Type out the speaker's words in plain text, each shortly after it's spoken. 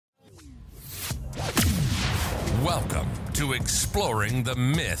Welcome to Exploring the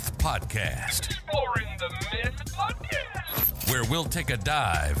Myth Podcast. Exploring the Myth Podcast. Where we'll take a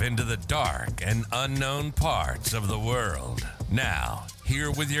dive into the dark and unknown parts of the world. Now,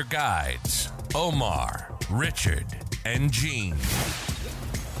 here with your guides, Omar, Richard, and Gene.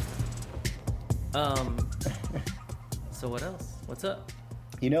 So what else? What's up?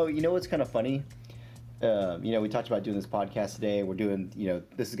 You know what's kind of funny? We talked about doing this podcast today. We're doing,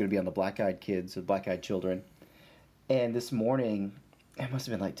 this is going to be on the Black Eyed Kids, or Black Eyed Children. And this morning, it must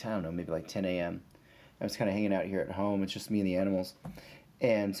have been like, I don't know, maybe like 10 a.m. I was kind of hanging out here at home. It's just me and the animals.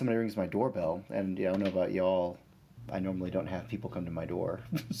 And somebody rings my doorbell. And I don't know about y'all. I normally don't have people come to my door.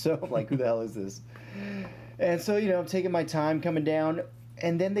 So I'm like, who the hell is this? And so, I'm taking my time coming down.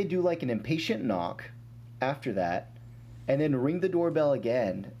 And then they do like an impatient knock after that. And then ring the doorbell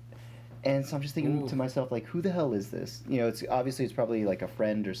again. And so I'm just thinking to myself, like, who the hell is this? It's probably like a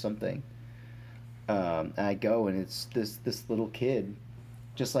friend or something. And I go, and it's this little kid,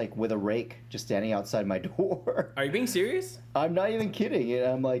 just like with a rake, just standing outside my door. Are you being serious? I'm not even kidding. And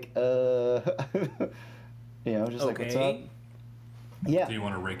I'm like, just like, what's up? Yeah. Do you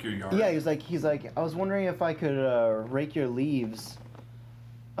want to rake your yard? Yeah, he's like, I was wondering if I could rake your leaves,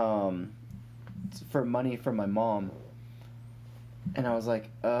 for money from my mom. And I was like,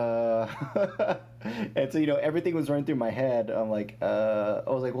 and so, everything was running through my head. I'm like, I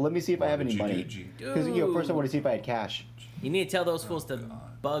was like, well, let me see if I have any money. Because, first I want to see if I had cash. You need to tell those fools to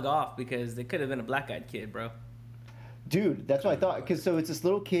bug off because they could have been a black-eyed kid, bro. Dude, that's what I thought. Because so it's this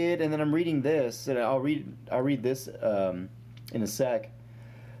little kid, and then I'm reading this, and I'll read this in a sec.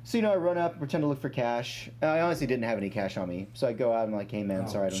 So, I run up, pretend to look for cash. I honestly didn't have any cash on me. So I go out and I'm like, hey, man,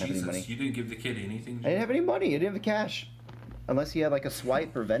 sorry, I don't have any money. You didn't give the kid anything? I didn't have any money. I didn't have the cash. Unless he had like a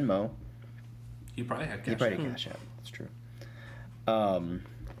swipe or Venmo. He probably had cash. He probably had cash out. That's true.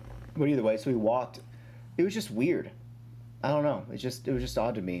 But either way, so we walked. It was just weird. I don't know. It was just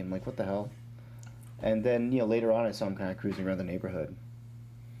odd to me. I'm like, what the hell? And then, later on I saw him kind of cruising around the neighborhood.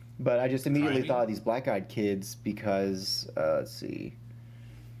 But I just immediately thought of these black-eyed kids because, let's see.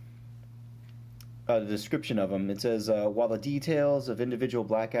 The description of them. It says, while the details of individual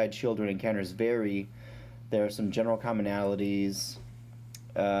black-eyed children encounters vary, there are some general commonalities.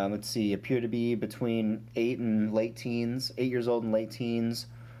 Let's see, appear to be between 8 years old and late teens,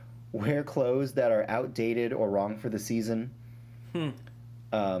 wear clothes that are outdated or wrong for the season,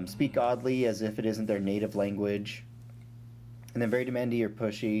 speak oddly as if it isn't their native language, and then very demanding or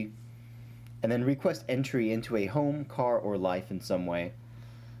pushy, and then request entry into a home, car, or life in some way.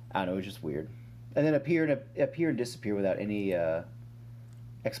 I don't know, it was just weird. And then appear and disappear without any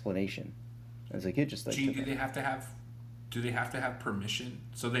explanation. As a kid, just like. Gene, do they have to have permission?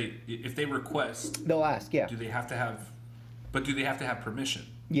 So if they request, they'll ask. Yeah. Do they have to have permission?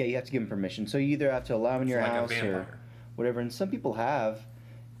 Yeah, you have to give them permission. So you either have to allow them in your house or whatever. And some people have,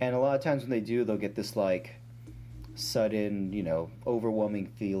 and a lot of times when they do, they'll get this like sudden, overwhelming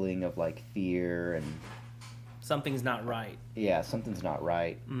feeling of like fear and Something's not right. Yeah, something's not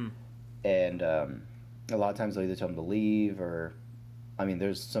right. And a lot of times they'll either tell them to leave or.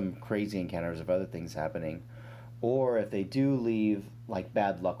 There's some crazy encounters of other things happening. Or if they do leave, like,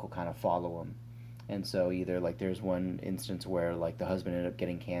 bad luck will kind of follow them. And so either, like, there's one instance where, like, the husband ended up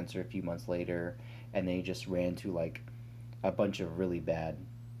getting cancer a few months later, and they just ran to, like, a bunch of really bad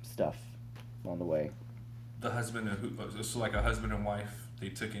stuff on the way. The husband, so like a husband and wife, they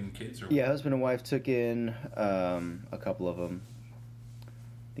took in kids? Or yeah, husband and wife took in a couple of them.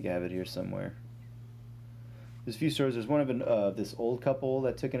 I think I have it here somewhere. There's a few stories. There's one of this old couple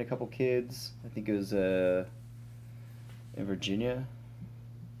that took in a couple kids. I think it was in Virginia,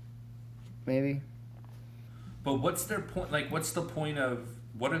 maybe. But what's their point? Like, what's the point of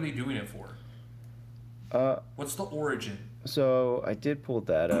what are they doing it for? What's the origin? So I did pull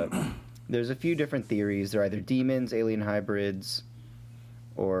that up. There's a few different theories. They're either demons, alien hybrids,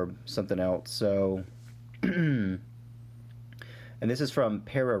 or something else. So, and this is from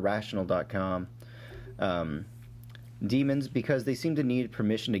pararational.com. Demons, because they seem to need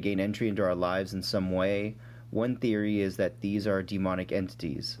permission to gain entry into our lives in some way. One theory is that these are demonic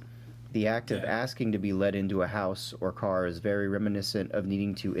entities. The act of asking to be let into a house or car is very reminiscent of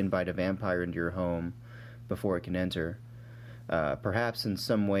needing to invite a vampire into your home before it can enter. Perhaps in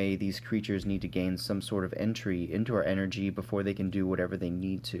some way these creatures need to gain some sort of entry into our energy before they can do whatever they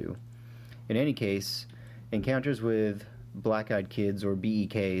need to. In any case, encounters with black-eyed kids, or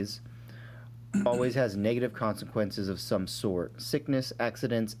BEKs, always has negative consequences of some sort. Sickness,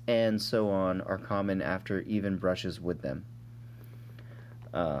 accidents, and so on are common after even brushes with them.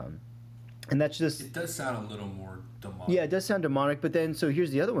 And that's just... It does sound a little more demonic. Yeah, it does sound demonic, but then, so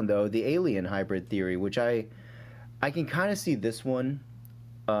here's the other one, though, the alien hybrid theory, which I I can kind of see this one,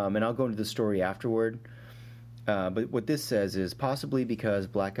 and I'll go into the story afterward. But what this says is possibly because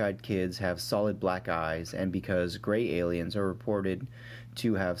black-eyed kids have solid black eyes and because gray aliens are reported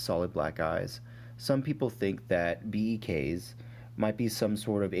to have solid black eyes, some people think that BEKs might be some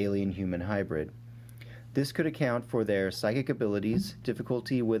sort of alien-human hybrid. This could account for their psychic abilities,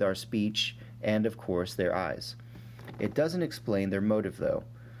 difficulty with our speech, and, of course, their eyes. It doesn't explain their motive, though.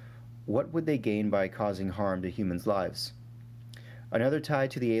 What would they gain by causing harm to humans' lives? Another tie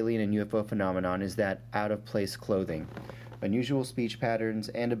to the alien and UFO phenomenon is that out-of-place clothing, unusual speech patterns,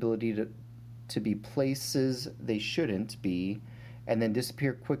 and ability to be places they shouldn't be, and then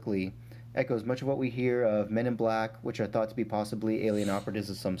disappear quickly, echoes much of what we hear of Men in Black, which are thought to be possibly alien operatives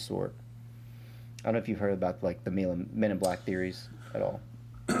of some sort. I don't know if you've heard about like the Men in Black theories at all.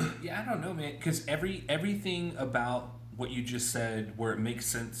 Yeah, I don't know, man. Because everything about what you just said, where it makes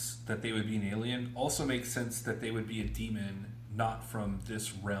sense that they would be an alien, also makes sense that they would be a demon, not from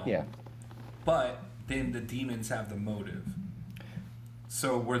this realm. Yeah. But then the demons have the motive.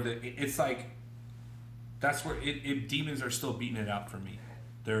 So it's like that's where demons are still beating it out for me.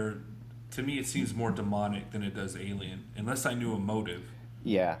 To me, it seems more demonic than it does alien, unless I knew a motive.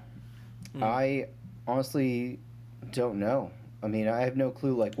 Yeah. I honestly don't know. I mean, I have no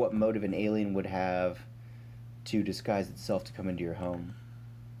clue like what motive an alien would have to disguise itself to come into your home.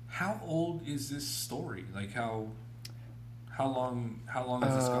 How old is this story? Like how long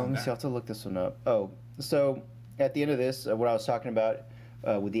has this gone back? I'll have to look this one up. Oh, so at the end of this, what I was talking about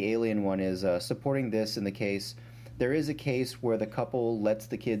with the alien one is supporting this in the case. There is a case where the couple lets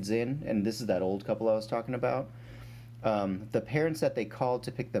the kids in, and this is that old couple I was talking about. The parents that they called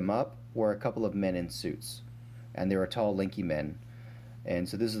to pick them up were a couple of men in suits, and they were tall, lanky men. And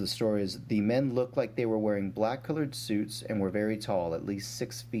so this is the story: is the men looked like they were wearing black-colored suits and were very tall, at least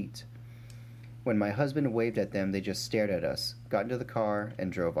 6 feet. When my husband waved at them, they just stared at us, got into the car,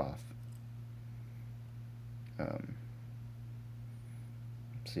 and drove off.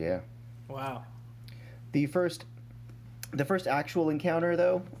 So yeah. Wow. The first actual encounter,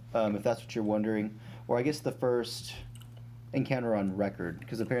 though, if that's what you're wondering, or I guess the first encounter on record,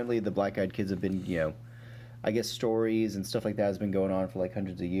 because apparently the black-eyed kids have been, I guess stories and stuff like that has been going on for like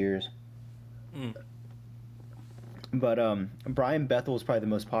hundreds of years. But Brian Bethel is probably the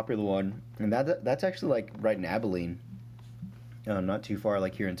most popular one, and that's actually like right in Abilene, not too far,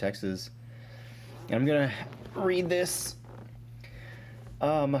 like here in Texas. And I'm gonna read this.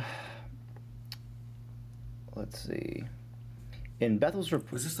 Let's see. In Bethel's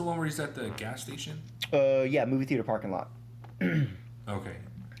report. Was this the one where he's at the gas station? Yeah, movie theater parking lot. Okay.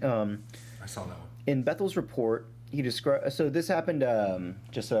 I saw that one. In Bethel's report, he described. So this happened.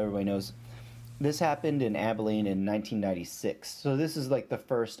 Just so everybody knows, this happened in Abilene in 1996. So this is like the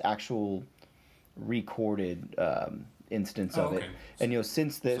first actual recorded instance of it. And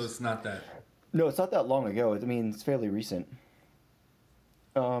since this. So it's not that. No, it's not that long ago. I mean, it's fairly recent.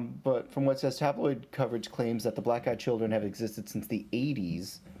 But from what it says, tabloid coverage claims that the black-eyed children have existed since the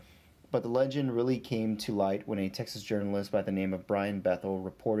 80s, but the legend really came to light when a Texas journalist by the name of Brian Bethel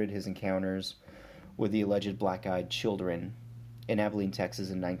reported his encounters with the alleged black-eyed children in Abilene, Texas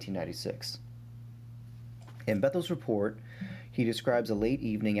in 1996. In Bethel's report, he describes a late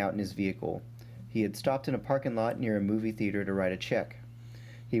evening out in his vehicle. He had stopped in a parking lot near a movie theater to write a check.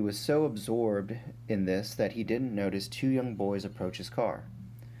 He was so absorbed in this that he didn't notice 2 young boys approach his car.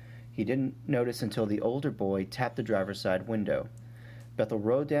 He didn't notice until the older boy tapped the driver's side window. Bethel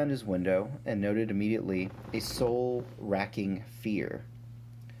rolled down his window and noted immediately a soul-racking fear,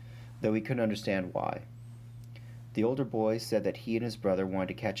 though he couldn't understand why. The older boy said that he and his brother wanted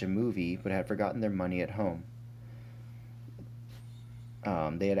to catch a movie but had forgotten their money at home.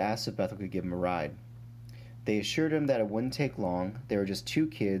 They had asked if Bethel could give him a ride. They assured him that it wouldn't take long, they were just 2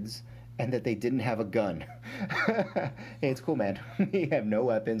 kids, and that they didn't have a gun. Hey, it's cool, man. We have no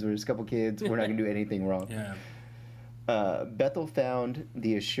weapons, we're just a couple kids, we're not going to do anything wrong. Yeah. Bethel found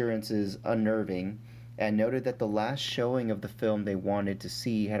the assurances unnerving and noted that the last showing of the film they wanted to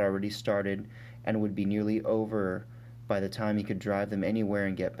see had already started and would be nearly over by the time he could drive them anywhere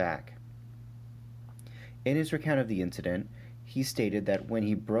and get back. In his recount of the incident, he stated that when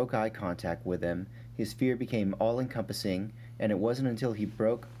he broke eye contact with them, his fear became all-encompassing, and it wasn't until he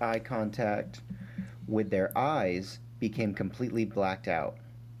broke eye contact with their eyes became completely blacked out.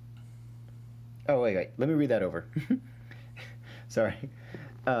 Oh, wait, let me read that over. Sorry.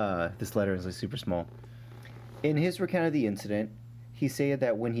 This letter is like super small. In his recount of the incident, he stated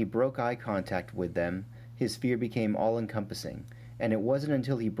that when he broke eye contact with them, his fear became all-encompassing, and it wasn't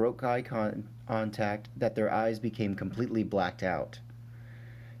until he broke eye contact that their eyes became completely blacked out.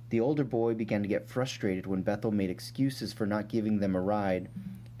 The older boy began to get frustrated when Bethel made excuses for not giving them a ride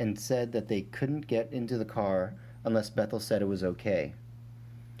and said that they couldn't get into the car unless Bethel said it was okay.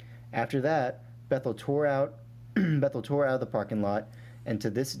 After that, Bethel tore out of the parking lot, and to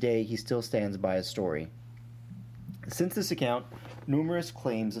this day he still stands by his story. Since this account, numerous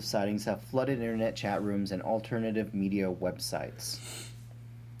claims of sightings have flooded internet chat rooms and alternative media websites.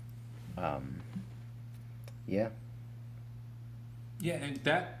 Yeah. Yeah, and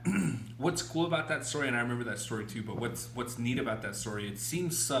that what's cool about that story, and I remember that story too, but what's neat about that story, it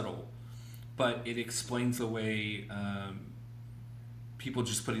seems subtle, but it explains away people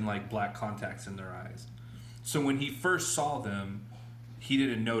just putting like black contacts in their eyes. So when he first saw them, he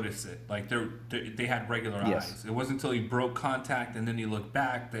didn't notice it. Like they had regular Yes. eyes. It wasn't until he broke contact and then he looked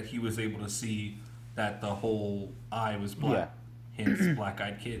back that he was able to see that the whole eye was black. Yeah. Hence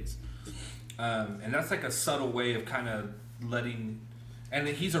black-eyed kids. And that's like a subtle way of kind of letting... And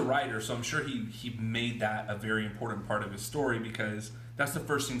he's a writer, so I'm sure he made that a very important part of his story, because that's the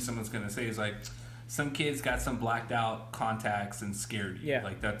first thing someone's going to say is like, some kids got some blacked out contacts and scared you. Yeah.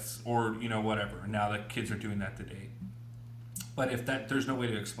 Like that's, or, you know, whatever. Now the kids are doing that today. But if that, there's no way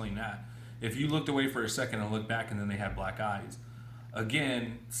to explain that. If you looked away for a second and looked back and then they had black eyes,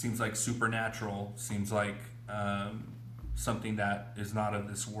 again, seems like supernatural, seems like something that is not of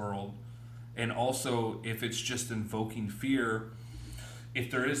this world. And also, if it's just invoking fear, if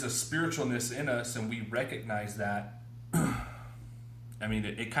there is a spiritualness in us and we recognize that, I mean,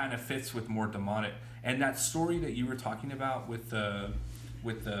 it kind of fits with more demonic. And that story that you were talking about with the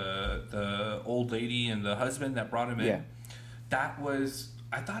old lady and the husband that brought him in, Yeah. that was,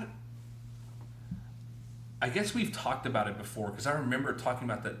 I guess we've talked about it before, because I remember talking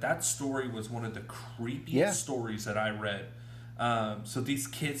about that. That story was one of the creepiest stories that I read. So these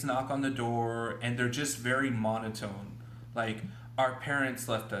kids knock on the door and they're just very monotone. Like, our parents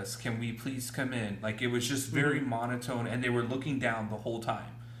left us. Can we please come in? Like, it was just very monotone, and they were looking down the whole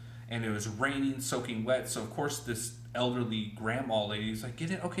time. And it was raining, soaking wet. So, of course, this elderly grandma lady is like,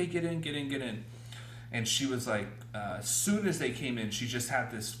 get in. Okay, get in. And she was like, as soon as they came in, she just had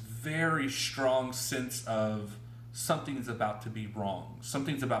this very strong sense of something's about to be wrong.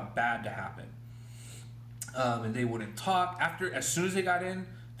 Something's about bad to happen. And they wouldn't talk. As soon as they got in,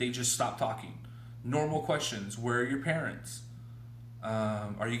 they just stopped talking. Normal questions. Where are your parents?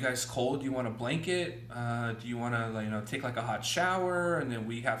 Are you guys cold? Do you want a blanket? Do you want to, take like a hot shower? And then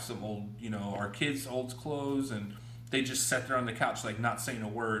we have some old, our kids' old clothes, and they just sat there on the couch, like not saying a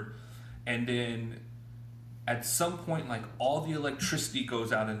word. And then at some point, like all the electricity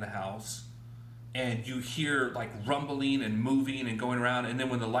goes out in the house, and you hear like rumbling and moving and going around. And then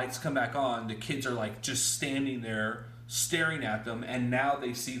when the lights come back on, the kids are like just standing there staring at them, and now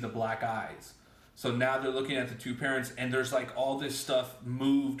they see the black eyes. So now they're looking at the two parents, and there's like all this stuff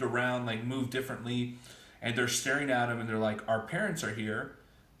moved around, like moved differently, and they're staring at them, and they're like, our parents are here,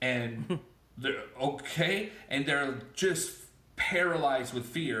 and they're okay, and they're just paralyzed with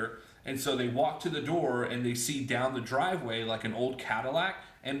fear. And so they walk to the door, and they see down the driveway like an old Cadillac,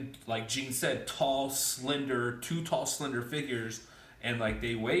 and like Gene said, two tall, slender figures, and like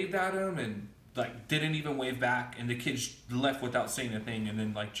they waved at him, and like didn't even wave back, and the kids left without saying a thing. And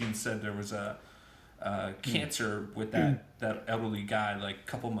then like Gene said, there was a cancer with that elderly guy like a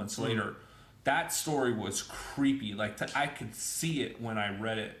couple months later. That story was creepy. Like I could see it when I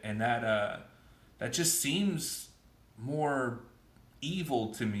read it, and that just seems more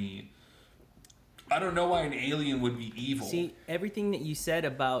evil to me. I don't know why an alien would be evil. See, everything that you said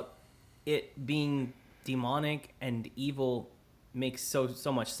about it being demonic and evil makes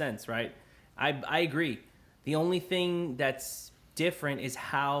so much sense, right? I agree. The only thing that's different is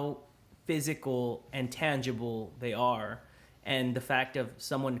how physical and tangible they are, and the fact of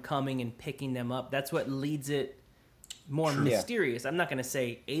someone coming and picking them up. That's what leads it more mysterious. I'm not going to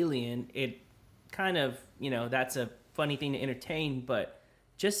say alien. It kind of, that's a funny thing to entertain, but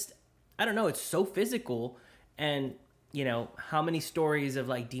just, I don't know, it's so physical. And, how many stories of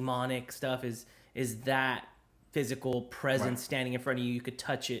like demonic stuff is that physical presence standing in front of you? You could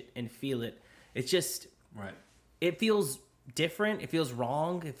touch it and feel it. It's just, it feels different. It feels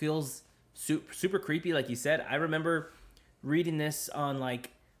wrong. It feels super creepy, like you said. I remember reading this on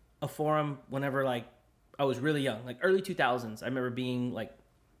like a forum whenever like I was really young, like early 2000s. I remember being like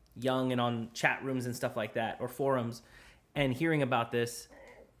young and on chat rooms and stuff like that, or forums, and hearing about this.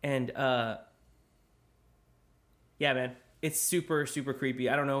 And yeah, man, it's super creepy.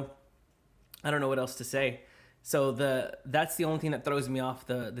 I don't know what else to say. So that's the only thing that throws me off,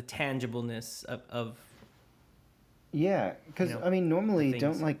 the tangibleness of Yeah, because I mean, normally things.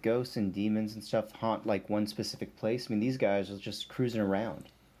 don't like ghosts and demons and stuff haunt like one specific place. I mean, these guys are just cruising around.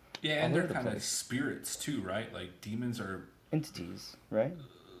 Yeah, and all they're over the kind of place. spirits too, right? Like demons are, Entities, right?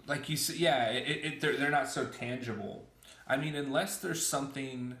 like you said, yeah. They're not so tangible. I mean, unless there's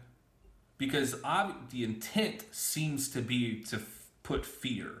something, because the intent seems to be to put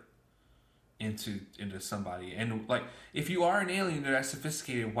fear into somebody, and like if you are an alien that is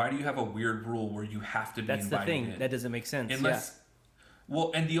sophisticated, why do you have a weird rule where you have to be That's the invited thing. in? That doesn't make sense. Unless,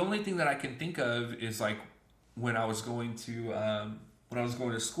 well, and the only thing that I can think of is like when I was going to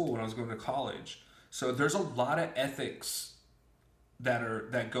school, when I was going to college. So there's a lot of ethics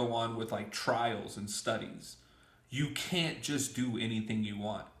that go on with like trials and studies. You can't just do anything you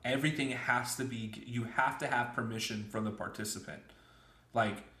want. Everything has to be. You have to have permission from the participant.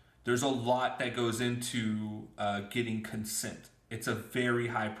 Like there's a lot that goes into getting consent. It's a very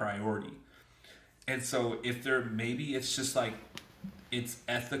high priority. And so if maybe it's just like it's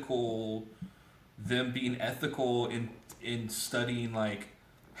ethical, them being ethical in studying like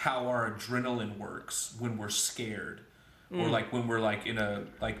how our adrenaline works when we're scared, or like when we're like in a,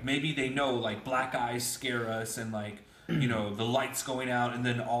 like maybe they know like black eyes scare us, and like you know the lights going out and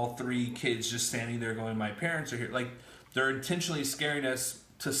then all three kids just standing there going, my parents are here. Like they're intentionally scaring us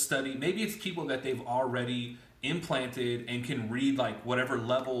to study. Maybe it's people that they've already implanted and can read like whatever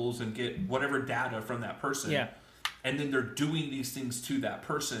levels and get whatever data from that person. Yeah. And then they're doing these things to that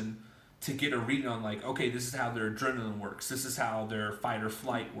person to get a reading on like, okay, this is how their adrenaline works. This is how their fight or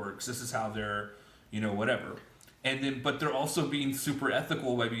flight works. This is how their, you know, whatever. And then, but they're also being super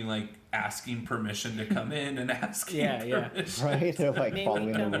ethical by being like asking permission to come in and asking permission. Right? They're like Maybe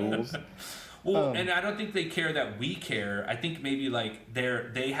following the come in. rules. Well, and I don't think they care that we care. I think maybe like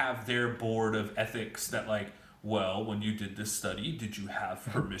they have their board of ethics that like, well, when you did this study, did you have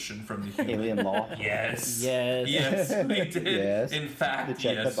permission from the human? Alien law. Yes. Yes. Yes, we did. Yes. In fact, To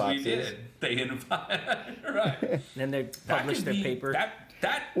check the yes, we boxes. did. They invite. Right. Then they That publish could their be- paper.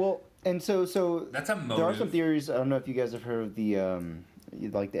 That Well, and so that's a there are some motive. theories. I don't know if you guys have heard of the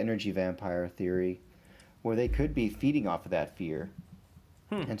like the energy vampire theory, where they could be feeding off of that fear,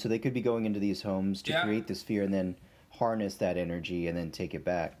 and so they could be going into these homes to Yeah. create this fear and then harness that energy and then take it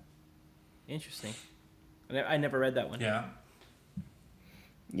back. Interesting. I never read that one. Yeah.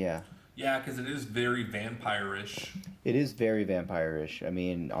 Yeah, Yeah, because it is very vampire-ish. it is very vampire-ish. I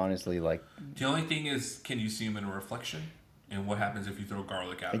mean, honestly, like The only thing is, can you see them in a reflection? And what happens if you throw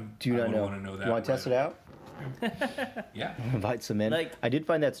garlic at I them? do not would know. want to know that. You want to test it out? Yeah. Invite some in. Like- I did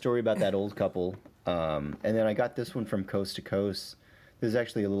find that story about that old couple, and then I got this one from Coast to Coast. This is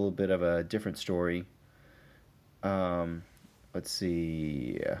actually a little bit of a different story. Let's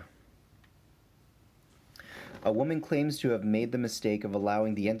see. A woman claims to have made the mistake of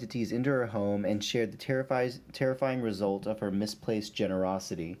allowing the entities into her home and shared the terrifying result of her misplaced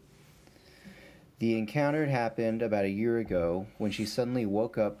generosity. The encounter happened about a year ago when she suddenly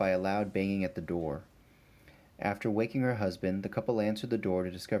woke up by a loud banging at the door. After waking her husband, the couple answered the door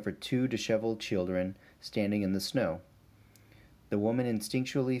to discover two disheveled children standing in the snow. The woman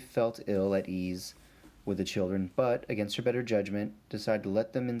instinctually felt ill at ease with the children, but, against her better judgment, decided to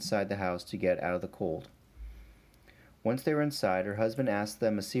let them inside the house to get out of the cold. Once they were inside, her husband asked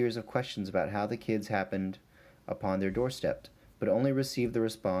them a series of questions about how the kids happened upon their doorstep, but only received the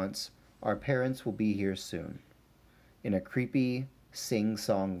response, "Our parents will be here soon," in a creepy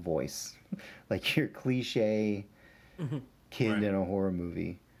sing-song voice, like your cliche kid Right. in a horror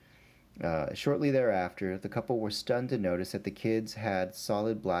movie. Shortly thereafter, the couple were stunned to notice that the kids had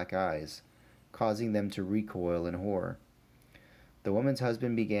solid black eyes, causing them to recoil in horror. The woman's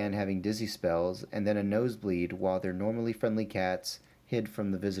husband began having dizzy spells and then a nosebleed while their normally friendly cats hid from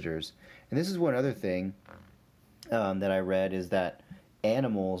the visitors. And this is one other thing that I read is that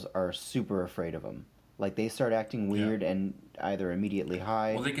animals are super afraid of them. Like they start acting weird and either immediately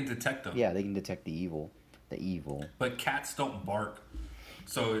hide. Well, they can detect them. Yeah, they can detect the evil. The evil. But cats don't bark.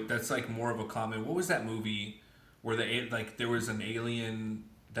 So that's like more of a common. What was that movie where there was an alien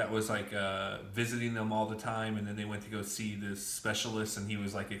that was like visiting them all the time, and then they went to go see this specialist, and he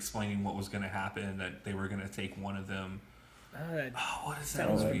was like explaining what was going to happen, that they were going to take one of them. Oh, what is that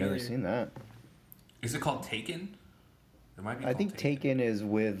Sounds Oh, I've movie? never seen that. Is it called Taken? It might be. I called think Taken is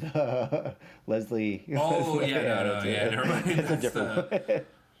with Leslie. Oh Leslie- yeah, no, that's yeah, it. never mind. It's a That's different the- one.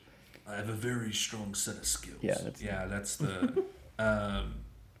 I have a very strong set of skills. Yeah, that's the.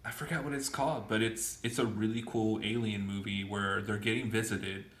 I forgot what it's called, but it's a really cool alien movie where they're getting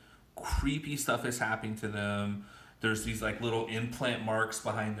visited. Creepy stuff is happening to them. There's these like little implant marks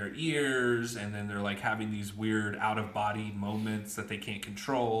behind their ears, and then they're like having these weird out of body moments that they can't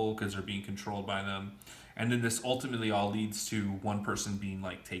control because they're being controlled by them. And then this ultimately all leads to one person being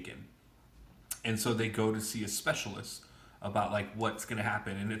like taken. And so they go to see a specialist about like what's gonna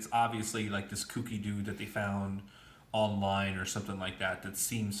happen, and it's obviously like this kooky dude that they found online or something like that that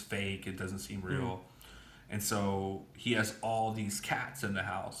seems fake. It doesn't seem real. And so he has all these cats in the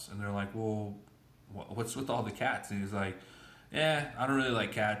house, and they're like, well, what's with all the cats? And he's like, yeah, I don't really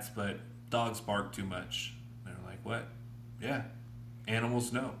like cats, but dogs bark too much. And they're like, what? Yeah,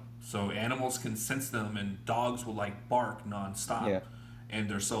 animals know. So animals can sense them, and dogs will like bark nonstop. Yeah. And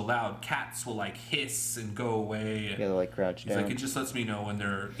they're so loud. Cats will like hiss and go away. And Yeah, they're like crouched he's down. like, it just lets me know when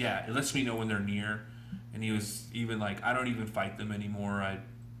they're, it lets me know when they're near. And he was even like, I don't even fight them anymore.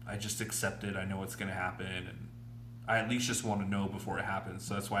 I just accept it. I know what's going to happen. And I at least just want to know before it happens.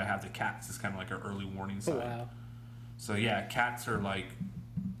 So that's why I have the cats as kind of like an early warning sign. Wow. So yeah, cats are like,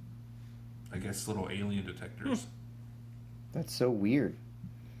 I guess, little alien detectors. That's so weird.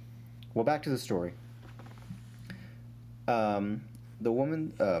 Well, back to the story. The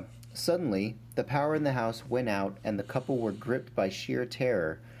woman, suddenly, the power in the house went out, and the couple were gripped by sheer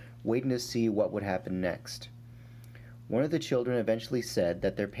terror, waiting to see what would happen next. One of the children eventually said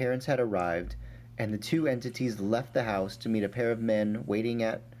that their parents had arrived, and the two entities left the house to meet a pair of men waiting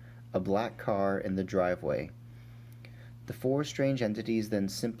at a black car in the driveway. The four strange entities then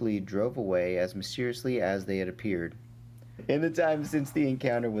simply drove away as mysteriously as they had appeared. In the time since the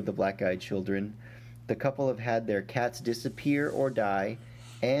encounter with the black-eyed children, the couple have had their cats disappear or die,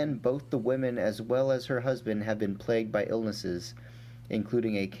 and both the women as well as her husband have been plagued by illnesses,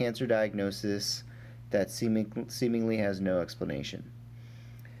 including a cancer diagnosis that seemingly has no explanation.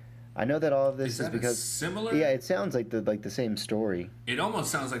 I know that all of this is that because similar? Yeah, it sounds like the same story. It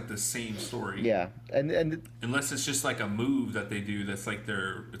almost sounds like the same story. Yeah, and Unless it's just like a move that they do that's like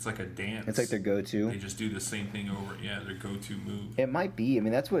it's like a dance. it's like their go-to. They just do the same thing over. Yeah, their go-to move. It might be. I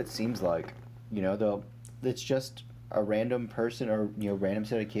mean, that's what it seems like. You know, it's just a random person or random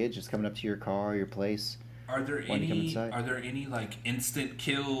set of kids just coming up to your car or your place. Are there when you come any? inside. Are there any like instant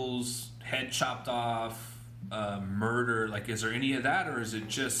kills, head chopped off, murder? Like, is there any of that, or is it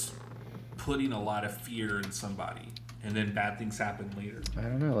just putting a lot of fear in somebody and then bad things happen later? I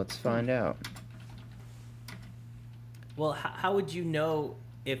don't know. Let's find out. Well, how would you know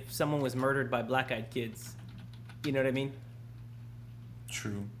if someone was murdered by black-eyed kids? You know what I mean?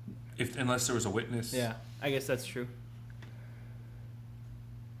 True. Unless there was a witness. Yeah, I guess that's true.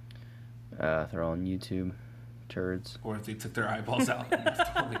 They're all on YouTube. Turds. Or if they took their eyeballs out and threw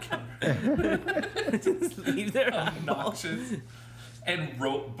them on the counter. Just leave their eyeballs. Obnoxious. And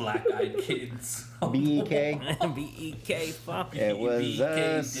wrote black-eyed kids. BEK. BEK, fuck. It was BEK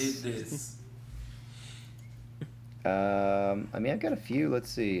us. did this. I mean, I've got a few. Let's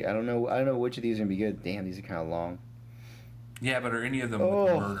see. I don't know which of these are gonna be good. Damn, these are kind of long. Yeah, but are any of them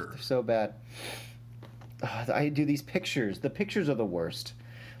Oh, murder? they're so bad. I do these pictures. The pictures are the worst.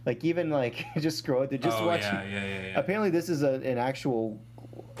 Like even like just scroll it. Just watch. Yeah. Apparently, this is an actual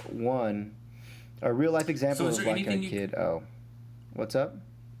one, a real life example So is of a there black-eyed anything kid. Oh, what's up?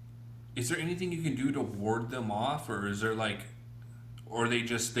 Is there anything you can do to ward them off, or is there like, or they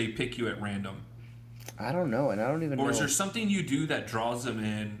pick you at random? I don't know, and I don't even know. Or is there something you do that draws them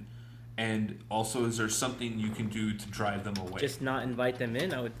in, and also is there something you can do to drive them away? Just not invite them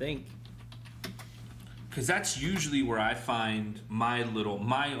in, I would think. Because that's usually where I find my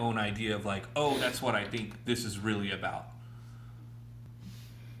own idea of like, oh, that's what I think this is really about.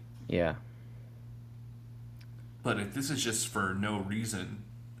 Yeah. But if this is just for no reason,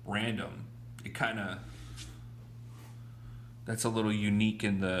 random, it kind of, that's a little unique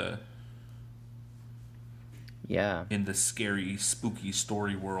in the scary, spooky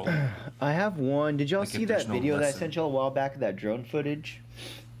story world. I have one. Did y'all Like, see if that there's no video that I lesson. sent y'all a while back of that drone footage?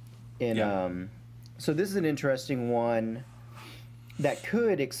 Yeah. So this is an interesting one that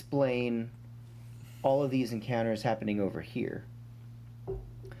could explain all of these encounters happening over here.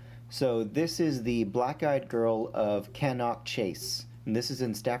 So this is the black-eyed girl of Cannock Chase, and this is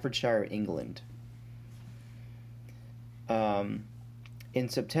in Staffordshire, England. In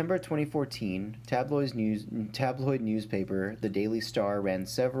September 2014, tabloid newspaper The Daily Star ran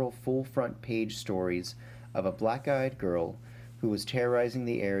several full front page stories of a black-eyed girl who was terrorizing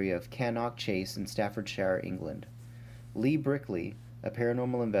the area of Cannock Chase in Staffordshire, England. Lee Brickley, a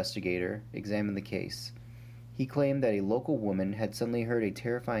paranormal investigator, examined the case. He claimed that a local woman had suddenly heard a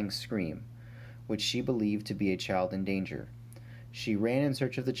terrifying scream, which she believed to be a child in danger. She ran in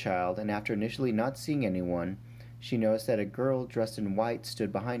search of the child, and after initially not seeing anyone, she noticed that a girl dressed in white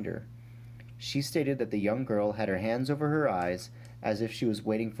stood behind her. She stated that the young girl had her hands over her eyes as if she was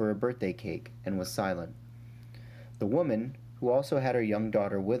waiting for a birthday cake and was silent. The woman, who also had her young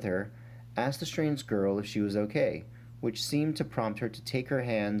daughter with her, asked the strange girl if she was okay, which seemed to prompt her to take her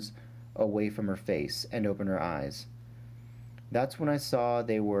hands away from her face and open her eyes. That's when I saw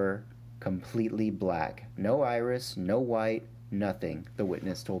they were completely black. No iris, no white, nothing, the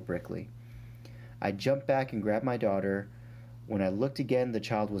witness told Brickley. I jumped back and grabbed my daughter. When I looked again, the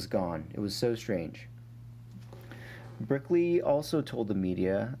child was gone. It was so strange. Brickley also told the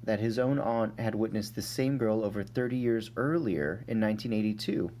media that his own aunt had witnessed the same girl over 30 years earlier in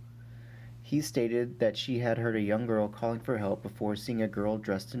 1982. He stated that she had heard a young girl calling for help before seeing a girl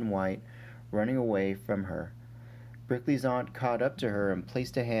dressed in white running away from her. Brickley's aunt caught up to her and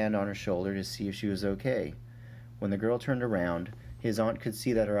placed a hand on her shoulder to see if she was okay. When the girl turned around, his aunt could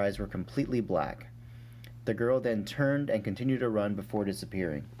see that her eyes were completely black. The girl then turned and continued to run before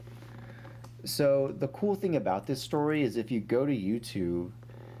disappearing. So the cool thing about this story is if you go to YouTube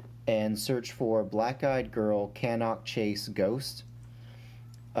and search for Black-Eyed Girl Cannock Chase Ghost,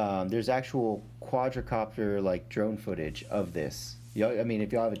 there's actual quadricopter like drone footage of this. I mean,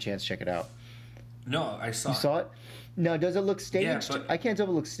 if y'all have a chance, check it out. No, I saw You saw it? No, does it look staged? Yeah, but- I can't tell if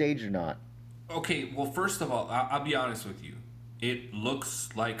it looks staged or not. Okay, well, first of all, I'll be honest with you. It looks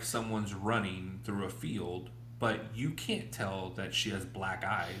like someone's running through a field, but you can't tell that she has black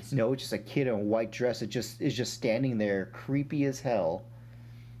eyes. No, it's just a kid in a white dress. It is just standing there, creepy as hell.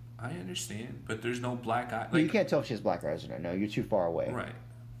 I understand, but there's no black eye. You can't tell if she has black eyes or not. No, you're too far away. Right.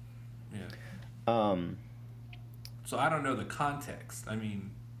 Yeah. Um. So I don't know the context. I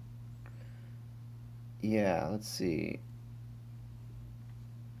mean, Yeah, let's see.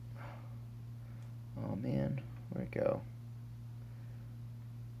 Oh man, where'd it go?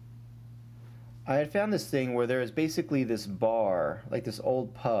 I had found this thing where there is basically this bar, like this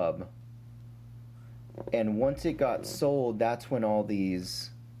old pub, and once it got sold, that's when all these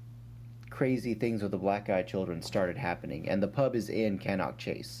crazy things with the black-eyed children started happening, and the pub is in Cannock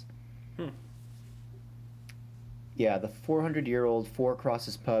Chase. Yeah, the 400-year-old Four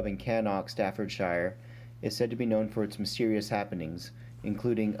Crosses pub in Cannock, Staffordshire, is said to be known for its mysterious happenings,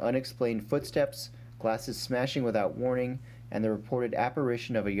 including unexplained footsteps, glasses smashing without warning, and the reported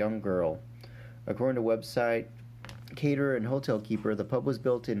apparition of a young girl. According to website Caterer and Hotel Keeper, the pub was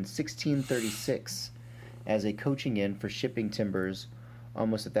built in 1636 as a coaching inn for shipping timbers,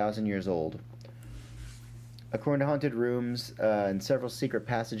 almost 1,000 years old. According to Haunted Rooms, and several secret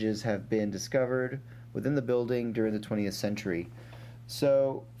passages have been discovered within the building during the 20th century.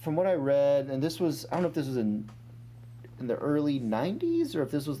 So, from what I read, and this was, I don't know if this was in the early 90s or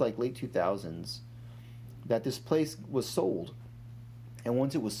if this was like late 2000s, that this place was sold. And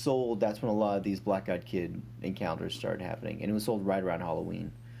once it was sold, that's when a lot of these black-eyed kid encounters started happening. And it was sold right around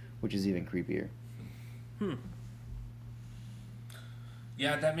Halloween, which is even creepier.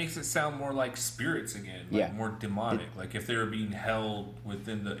 yeah, that makes it sound more like spirits again, like Yeah. more demonic. Like if they were being held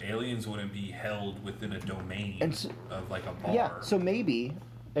within the aliens, wouldn't be held within a domain And so- of like a bar. Yeah, so maybe,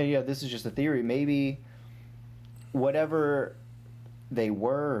 and yeah, this is just a theory, maybe whatever they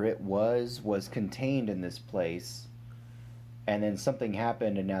were or it was contained in this place, and then something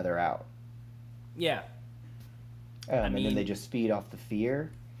happened and now they're out. Yeah. And then mean- they just feed off the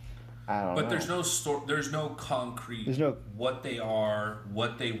fear. I don't know. But there's no concrete. There's no- what they are,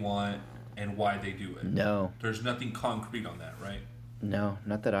 what they want, and why they do it. No, There's nothing concrete on that, right? no,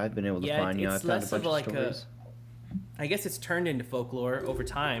 not that I've been able to Yeah, find. You know, I've it's found a less bunch of of like stories. I guess it's turned into folklore over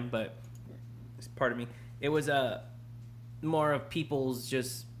time, but pardon me, it was more of people's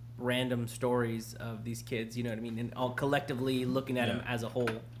just random stories of these kids. You know what I mean? And all collectively looking at them Yeah. as a whole,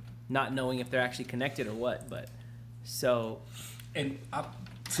 not knowing if they're actually connected or what. But so And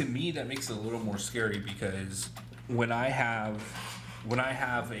to me, that makes it a little more scary because when I have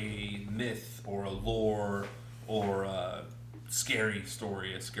a myth or a lore or a scary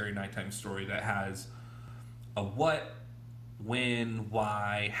story, a scary nighttime story that has a what, when,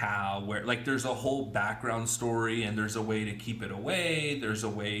 why, how, where, like there's a whole background story and there's a way to keep it away. There's a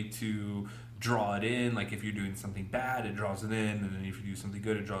way to draw it in. Like if you're doing something bad, it draws it in, and then if you do something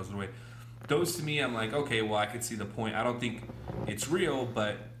good, it draws it away. Those to me, I'm like, okay, well, I could see the point. I don't think it's real,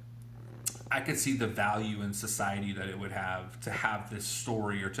 but I could see the value in society that it would have to have this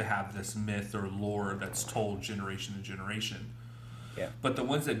story or to have this myth or lore that's told generation to generation. Yeah. But the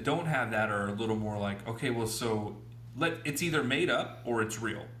ones that don't have that are a little more like, okay, well, so it's either made up or it's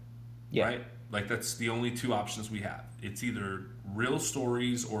real, Yeah. right? Like that's the only two options we have. It's either real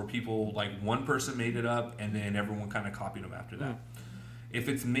stories or people like one person made it up and then everyone kind of copied them after that. If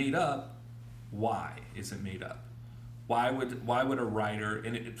it's made up, why is it made up? Why would a writer,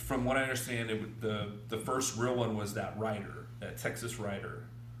 and from what I understand, the first real one was that writer, that Texas writer.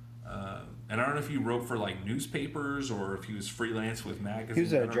 And I don't know if he wrote for like newspapers or if he was freelance with magazines. He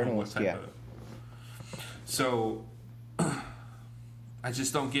was a I don't know what journalist, type yeah. So I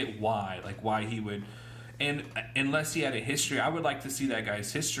just don't get why he would. And unless he had a history, I would like to see that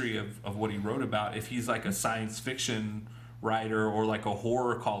guy's history of what he wrote about. If he's like a science fiction writer or like a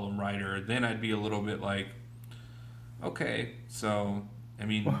horror column writer, then I'd be a little bit like, okay, so I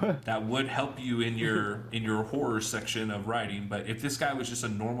mean that would help you in your horror section of writing. But if this guy was just a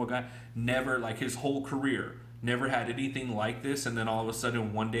normal guy, never, like his whole career, never had anything like this, and then all of a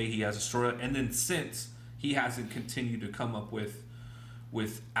sudden one day he has a story, and then since he hasn't continued to come up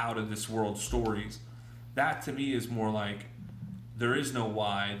with out of this world stories. That to me is more like there is no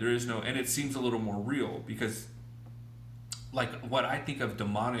why, there is no, and it seems a little more real because like what I think of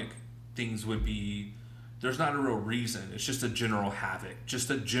demonic things would be, there's not a real reason. It's just a general havoc, just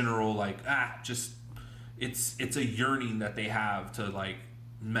a general like just it's a yearning that they have to like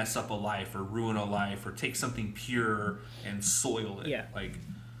mess up a life or ruin a life or take something pure and soil it. Yeah. Like,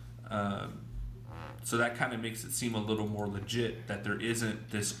 so that kind of makes it seem a little more legit that there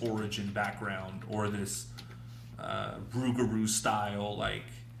isn't this origin background or this Rougarou style, like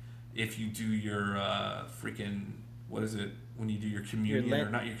if you do your freaking, what is it, when you do your communion,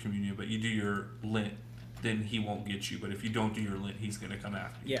 or not your communion, but you do your Lent, then he won't get you. But if you don't do your Lent, he's going to come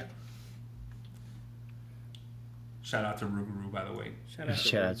after you. Yeah. Shout out to Rougarou, by the way. Shout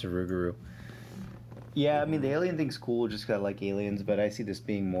out to Rougarou. Yeah, I mean, the alien thing's cool just 'cause I like aliens, but I see this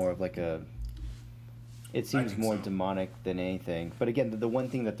being more of like a... It seems more demonic than anything. But again, the one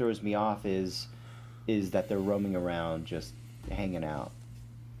thing that throws me off is that they're roaming around just hanging out.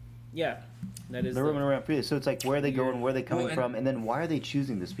 Yeah, that is. They're roaming around freely. So it's like, where are they going? Where are they coming Well, from? And then why are they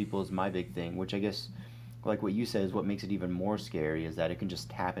choosing these people is my big thing, which I guess, like what you said, is what makes it even more scary, is that it can just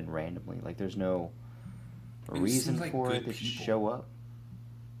happen randomly. Like, there's no reason like for good it to people. show up.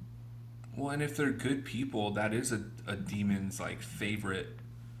 Well, and if they're good people, that is a demon's like favorite.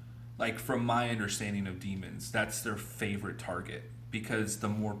 Like from my understanding of demons, that's their favorite target, because the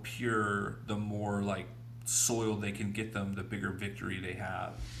more pure, the more like soil they can get them, the bigger victory they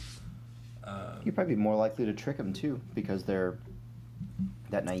have. You're probably more likely to trick them too, because they're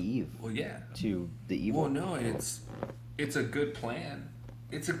that naive Well, yeah. to the evil. Well, no, it's a good plan.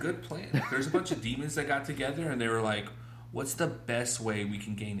 It's a good plan. There's a bunch of demons that got together and they were like, what's the best way we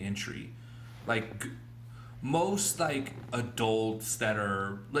can gain entry? Like most like adults that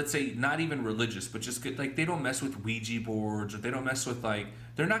are, let's say, not even religious, but just good, like they don't mess with Ouija boards, or they don't mess with like,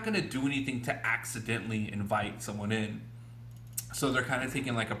 they're not going to do anything to accidentally invite someone in. So they're kind of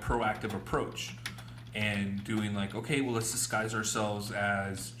taking like a proactive approach and doing like, okay, well, let's disguise ourselves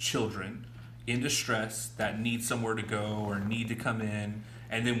as children in distress that need somewhere to go or need to come in.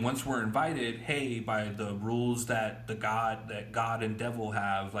 And then once we're invited, hey, by the rules that God and devil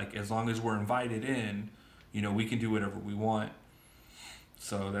have, like as long as we're invited in, you know, we can do whatever we want.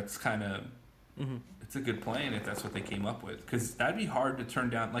 So that's kind of, it's a good plan if that's what they came up with. Because that'd be hard to turn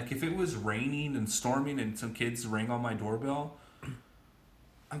down. Like if it was raining and storming and some kids rang on my doorbell,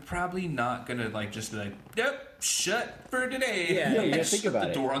 I'm probably not gonna like just be like, yep, shut for today. Yeah, you gotta Shut think about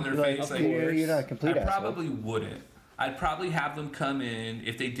the it. door on their You're face. like, you're not a complete I asshole. probably wouldn't. I'd probably have them come in.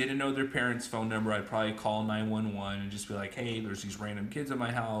 If they didn't know their parents' phone number, I'd probably call 911 and just be like, hey, there's these random kids at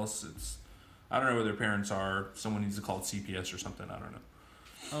my house. I don't know where their parents are. Someone needs to call CPS or something. I don't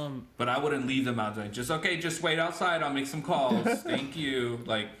know. But I wouldn't leave them out there. Just wait outside. I'll make some calls. Thank you.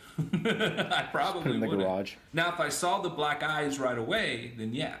 Like, I probably put in the wouldn't. garage. Now, if I saw the black eyes right away,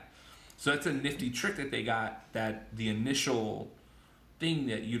 then yeah. So that's a nifty trick that they got. That the initial thing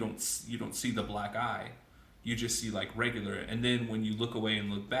that you don't see the black eye, you just see like regular, and then when you look away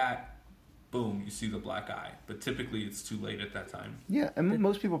and look back, boom, you see the black eye. But typically, it's too late at that time. Yeah, and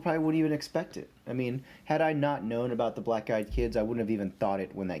most people probably wouldn't even expect it. I mean, had I not known about the black-eyed kids, I wouldn't have even thought it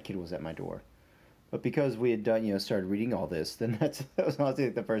when that kid was at my door. But because we had done, started reading all this, then that was honestly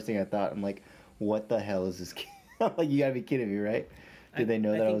like the first thing I thought. I'm like, what the hell is this kid? I'm like, you gotta be kidding me, right? Did they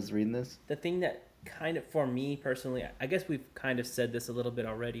know that I think was reading this? The thing that kind of, for me personally, I guess we've kind of said this a little bit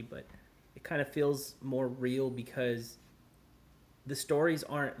already, but it kind of feels more real because the stories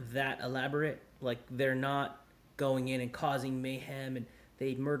aren't that elaborate. Like, they're not going in and causing mayhem and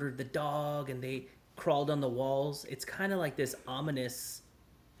they murdered the dog and they crawled on the walls. It's kind of like this ominous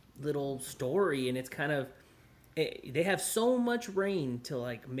little story, and it's kind of, they have so much rain to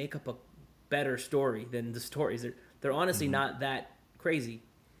like make up a better story than the stories. They're honestly not that crazy,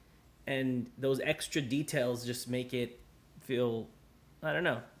 and those extra details just make it feel, I don't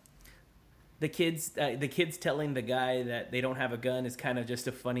know. The kids telling the guy that they don't have a gun is kind of just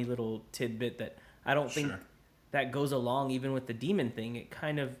a funny little tidbit that I don't think that goes along even with the demon thing. It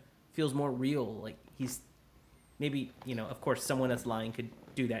kind of feels more real. Like he's maybe, of course someone that's lying could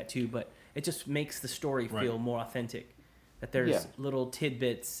do that too, but it just makes the story feel more authentic. that there's Yeah. little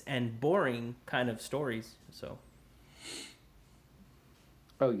tidbits and boring kind of stories. So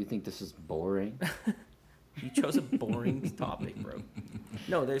Oh, you think this is boring? you chose a boring topic, bro.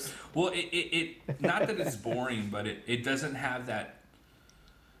 No, there's Well, it not that it's boring, but it doesn't have that.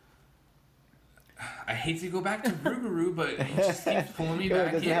 I hate to go back to Rougarou, but he just keeps pulling me Yeah,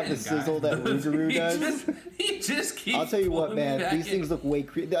 back doesn't in. have the sizzle guys. that Rougarou does. He just keeps. I'll tell you what, pulling me man. back These in. things look way.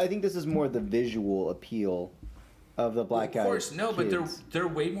 I think this is more the visual appeal of the Black Eyed Of course, no, but Kids. they're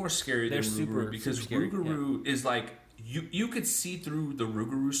way more scary They're than super- Rougarou because super scary, Rougarou is like you could see through the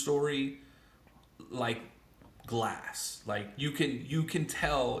Rougarou story like glass. Like you can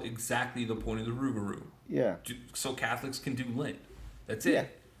tell exactly the point of the Rougarou. Yeah. So Catholics can do Lent. That's Yeah.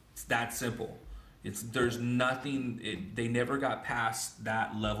 it. It's that simple. There's nothing. They never got past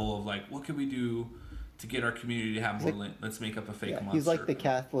that level of like, what can we do to get our community to have more Lent? Let's make up a fake monster. He's like the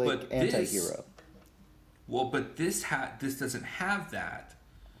Catholic But anti-hero. Well, but this doesn't have that,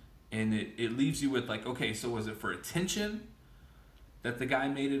 and it leaves you with like, okay, so was it for attention that the guy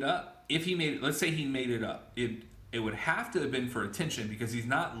made it up? If he made it, let's say he made it up, it would have to have been for attention because he's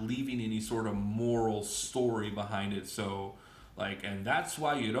not leaving any sort of moral story behind it. So, like, and that's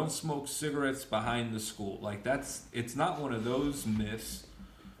why you don't smoke cigarettes behind the school. Like, it's not one of those myths.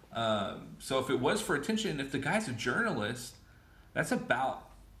 So if it was for attention, if the guy's a journalist, that's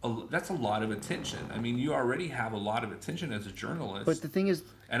a lot of attention. I mean, you already have a lot of attention as a journalist. But the thing is,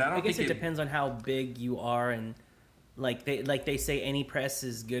 and I don't I guess think it depends on how big you are, and like they say, any press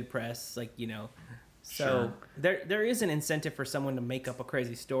is good press. Like, you know, so there is an incentive for someone to make up a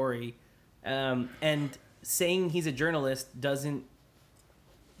crazy story, and saying he's a journalist doesn't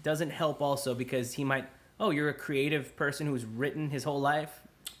help also because he might. Oh, you're a creative person who's written his whole life.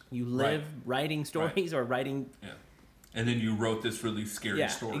 You live writing stories or writing. Yeah. And then you wrote this really scary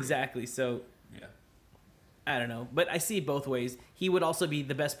story. Exactly. So Yeah. I don't know, but I see it both ways. He would also be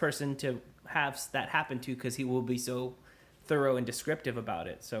the best person to have that happen to because he will be so thorough and descriptive about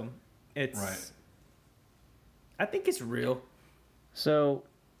it. So it's, Right. I think it's real. so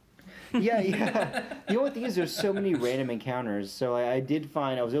yeah. The only thing is, there's so many random encounters. So I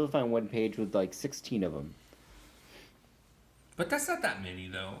was able to find one page with like 16 of them. But that's not that many,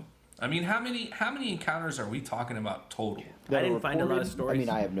 though. I mean, how many encounters are we talking about total? that I are didn't find a lot of reported. stories. I mean,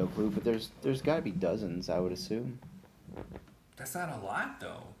 I have no clue, but there's got to be dozens, I would assume. That's not a lot,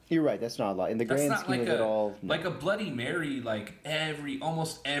 though. You're right. That's not a lot in the That's grand not scheme like of it all. No. like a Bloody Mary. Like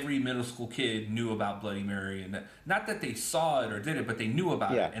almost every middle school kid knew about Bloody Mary, and not that they saw it or did it, but they knew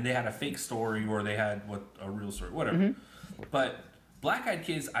about Yeah. it, and they had a fake story or they had a real story, whatever. Mm-hmm. But Black Eyed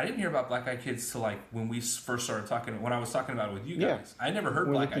Kids, I didn't hear about Black Eyed Kids till like when we first started talking. When I was talking about it with you Yeah. guys, I never heard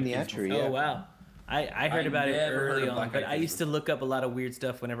We're Black looking Eyed the Kids entry, before. yeah. Oh wow, I heard I about it never heard early of on, Black but Eyed I Kids used to look up a lot of weird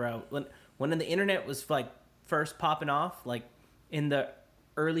stuff whenever when the internet was like first popping off, like in the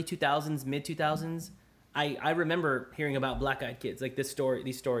early 2000s, mid 2000s. I remember hearing about Black Eyed Kids, like these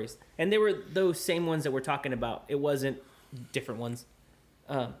stories, and they were those same ones that we're talking about. It wasn't different ones.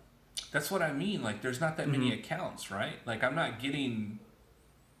 That's what I mean. Like, there's not that many accounts, right? Like, I'm not getting.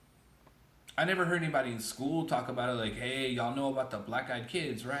 I never heard anybody in school talk about it. Like, hey, y'all know about the Black Eyed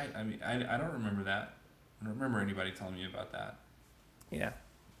Kids, right? I mean, I don't remember that. I don't remember anybody telling me about that. Yeah.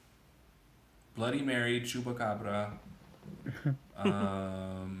 Bloody Mary, Chupacabra,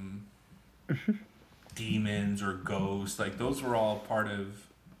 demons or ghosts, like those were all part of,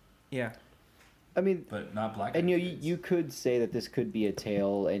 Yeah. I mean, but not Black Eyed and Kids. you could say that this could be a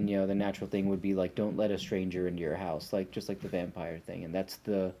tale, and the natural thing would be like, don't let a stranger into your house, like just like the vampire thing, and that's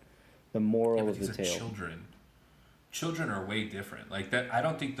the moral Yeah, but of the these are tale. children. Children are way different. Like that, I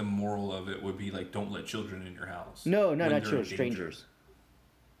don't think the moral of it would be like, don't let children in your house. No, when not they're in children, danger. strangers.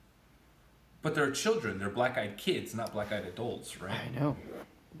 But they're children. They're Black-eyed kids, not Black-eyed adults, right? I know.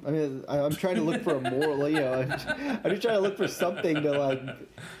 I mean, I'm trying to look for a moral. I'm just trying to look for something to like.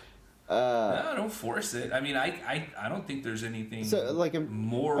 No, don't force it. I mean, I don't think there's anything So like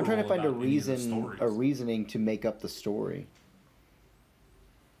moral. I'm trying to find a about any of the reason, stories. a reasoning to make up the story.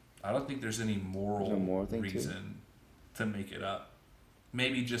 I don't think there's any moral, There's no moral thing to it. reason to make it up.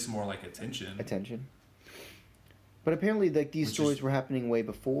 Maybe just more like attention. Attention. But apparently, like these Which stories is- were happening way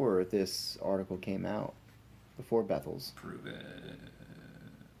before this article came out, before Bethel's. Prove it.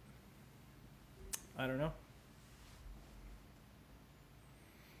 I don't know.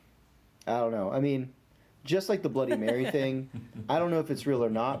 I don't know. I mean, just like the Bloody Mary thing, I don't know if it's real or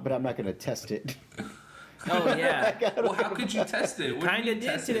not, but I'm not going to test it. Oh yeah. Well, how could you test it? What do you Kind of mean did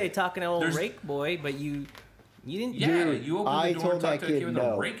test today, it? talking to old There's- Rake Boy, but you didn't. Yeah, Dude, you opened I the door told and talked that to a kid kid with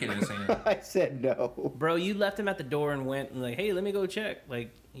no. a rake in his hand. I said no. Bro, you left him at the door and went and like, hey, let me go check.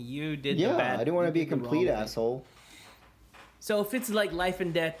 Like you did. Yeah, the bad, I didn't want to you be a did the complete wrong thing. asshole. So if it's like life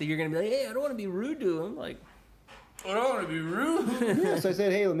and death, that you're gonna be like, hey, I don't want to be rude to him. Like, I don't want to be rude. Yeah, so I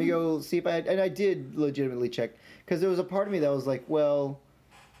said, hey, let me go see if and I did legitimately check, because there was a part of me that was like, well,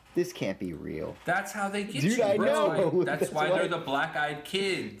 this can't be real. That's how they get Dude, you, I bro. know. That's why they're the black-eyed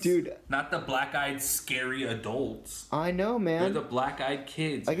kids. Dude. Not the black-eyed scary adults. I know, They're man. the black-eyed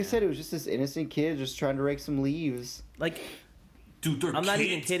kids. Like I man. said, it was just this innocent kid just trying to rake some leaves. like Dude, they're I'm kids, not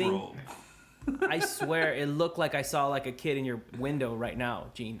even kidding. bro. I swear, it looked like I saw like a kid in your window right now,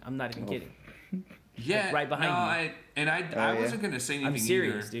 Gene. I'm not even kidding. Yeah, right behind no, you. I yeah. wasn't gonna say anything I'm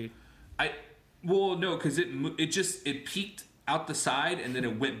serious, either. dude. Well, no, because it peeked out the side and then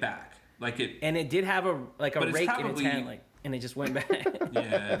it went back. Like it. And it did have a But it's rake in its probably- hand, like, and it just went back.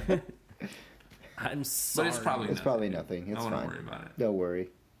 Yeah, I'm sorry. but it's probably. It's probably nothing. I It's don't fine. worry about it. Don't worry.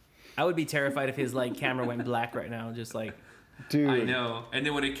 I would be terrified if his like camera went black right now, just like. Dude. I know. And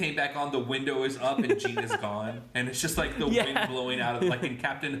then when it came back on, the window is up and Gene is gone, and it's just like the Yeah. wind blowing out of like in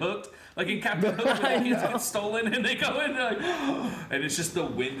Captain Hooked, when the kids get stolen and they go in, they're like, and it's just the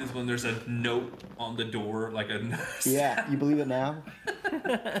wind is when there's a note on the door, like a Yeah, you believe it now?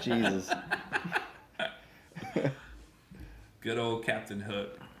 Jesus. good old Captain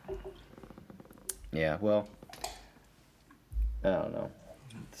Hook. Yeah, well, I don't know.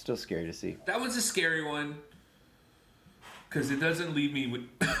 It's still scary to see. That was a scary one because it doesn't leave me with,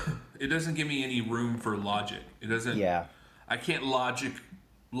 it doesn't give me any room for logic. It doesn't. Yeah. I can't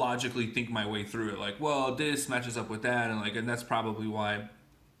logically think my way through it. Like, well, this matches up with that, and that's probably why.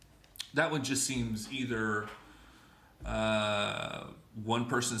 That one just seems either one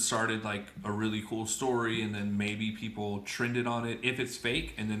person started like a really cool story, and then maybe people trended on it if it's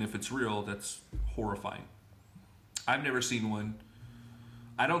fake, and then if it's real, that's horrifying. I've never seen one.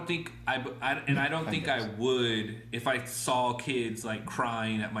 I don't think I don't think I would if I saw kids like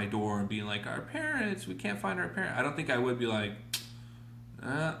crying at my door and being like, our parents, we can't find our parents. I don't think I would be like,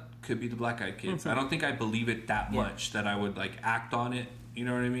 could be the black-eyed kids. I don't think I believe it that much that I would like act on it. You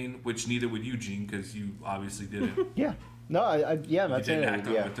know what I mean? Which neither would you, Gene, because you obviously didn't. Yeah. No, I'm not You saying didn't act that.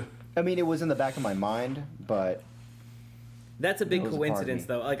 on Yeah. it. I mean, it was in the back of my mind, but That's a big That was a part of coincidence, me.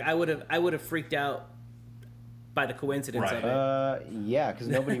 though. Like I would have freaked out by the coincidence Right. of it. yeah, because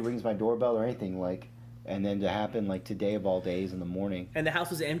nobody rings my doorbell or anything, like, and then to happen like today of all days in the morning. And the house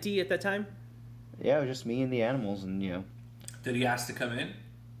was empty at that time. Yeah, it was just me and the animals, and Did he ask to come in?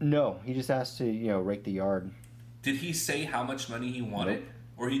 no, he just asked to rake the yard. Did he say how much money he wanted? Nope.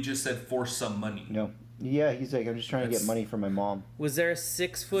 Or he just said for some money? No, yeah, he's like, I'm just trying to That's- get money from my mom. Was there a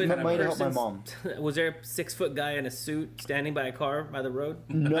 6 foot Money to help my person? mom. Was there a 6 foot guy in a suit standing by a car by the road?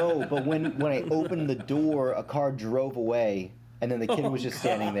 No, but when I opened the door, a car drove away, and then the kid was just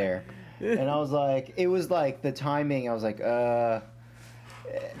standing there, and I was like, it was like the timing. I was like, The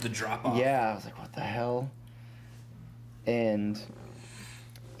drop off. yeah. I was like, what the hell? And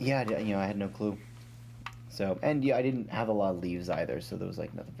yeah, I had no clue. So, and yeah, I didn't have a lot of leaves either, so there was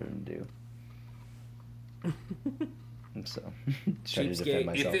like nothing for him to do. And so, trying to Cheapskate. defend If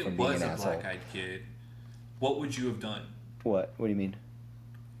myself it from being was an a asshole. black-eyed kid, what would you have done? What? What do you mean?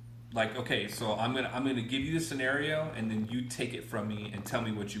 Like, okay, so I'm gonna give you the scenario, and then you take it from me and tell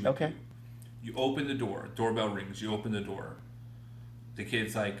me what you would Okay. do. You open the door. Doorbell rings. You open the door. The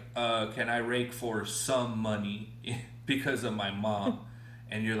kid's like, "Can I rake for some money because of my mom?"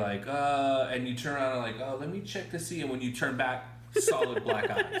 And you're like, and you turn around and like, "Oh, let me check to see." And when you turn back, solid black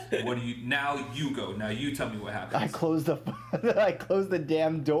eyes. What do you? Now you go. Now you tell me what happens. I closed the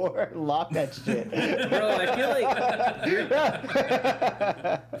damn door, locked that shit. Bro, I feel like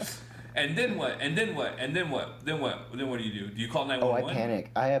And then what? And then what? And then what? Then what? Then what do you do? Do you call Oh, 911? I panic.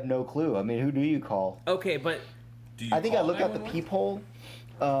 I have no clue. I mean, who do you call? okay, but Do you I think I call look out the 911? peephole.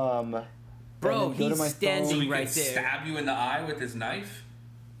 bro, and then go to he's my phone. So standing he right can there. stab you in the eye with his knife.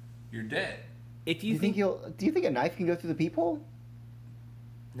 You're dead. If Do you you think do you think a knife can go through the peephole?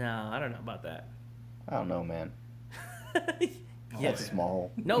 no, I don't know about that. I don't know, man. Yes. It's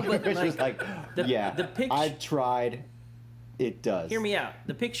small. No, but, It's just like, the- yeah. the pict- I've tried. It does. Hear me out.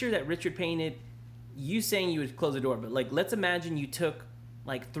 The picture that Richard painted, you saying you would close the door, but like let's imagine you took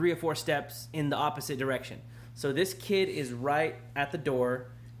like 3 or 4 steps in the opposite direction. So this kid is right at the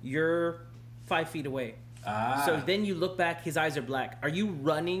door. You're 5 feet away. Ah. So then you look back, his eyes are black. Are you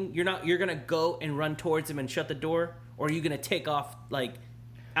running? You're gonna go and run towards him and shut the door? Or are you gonna take off like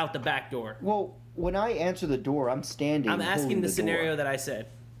out the back door? Well, when I answer the door, I'm standing. I'm asking holding the door. scenario that I said.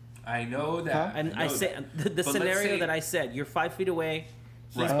 I know that. Huh? And I know said that. the But let's scenario say- that I said, you're 5 feet away,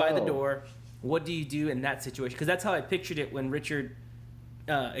 he's Right. by the Oh. door. What do you do in that situation? Because that's how I pictured it when Richard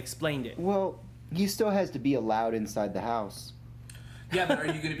explained it. Well, he still has to be allowed inside the house. Yeah, but are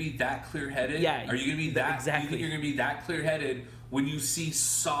you going to be that clear-headed? Yeah, Are you going to be that? exactly. You think you're going to be that clear-headed when you see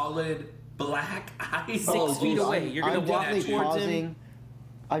solid black eyes? 6 feet dude, away. You're gonna I'm walk definitely towards pausing. him.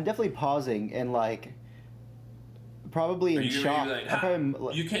 I'm definitely pausing and like probably Are in you shock. gonna be like, I'm "Ha,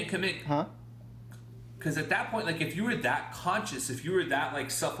 probably, you can't commit? huh? Because at that point, like, if you were that conscious, if you were that like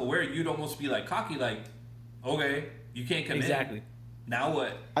self-aware, you'd almost be like cocky, like, okay, you can't commit. Exactly. Now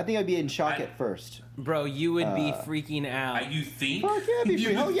what? I think I'd be in shock I- at first. Bro, you would be freaking out. You think? Fuck yeah, I'd be You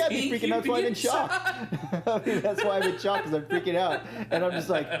freaking. Oh yeah, I'd be think freaking out. That's you'd why I'm be in shock. I mean, that's why I'm in shock because I'm freaking out, and I'm just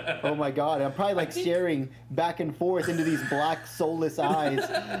like, oh my god. I'm probably like staring back and forth into these black, soulless eyes,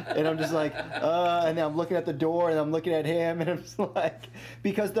 and I'm just like, and then I'm looking at the door, and I'm looking at him, and I'm just like,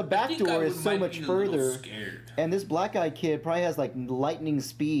 because the I back think I door would- is so might much be a little further, scared. and this black-eyed kid probably has like lightning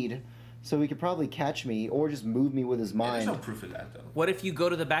speed, so he could probably catch me or just move me with his Yeah, mind. there's no proof of that though. What if you go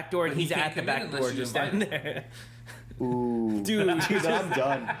to the back door and But he he's can't at the come in back unless door you just invite standing there? Ooh, Dude, I'm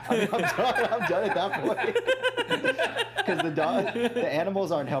done. I'm done. I'm done at that point. Because the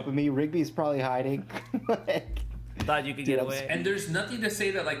animals aren't helping me. Rigby's probably hiding. Like, Thought you could Dude, get I'm away. And there's nothing to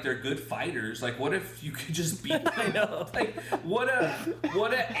say that like they're good fighters. Like, what if you could just beat them? I know. Like, what a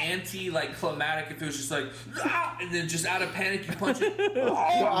anti like climatic if it was just like, "Ah!" and then just out of panic you punch it, their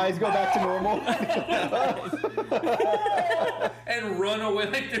eyes go back to normal. and run away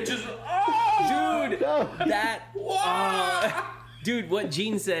like they're just, oh, Dude, No. that. Dude, what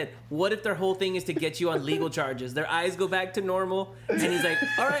Gene said, what if their whole thing is to get you on legal charges? Their eyes go back to normal, and he's like,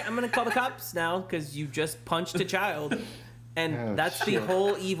 all right, I'm going to call the cops now because you just punched a child. And Oh, that's the shit.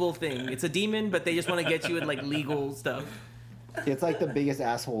 whole evil thing. It's a demon, but they just want to get you in, like, legal stuff. It's like the biggest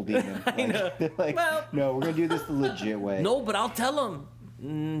asshole demon. Like, know. they're like, Well- no, we're gonna do this the legit way. No, but I'll tell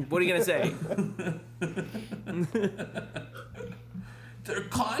them. What are you going to say? they're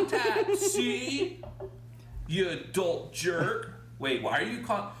contacts. See, you adult jerk. Wait, why are you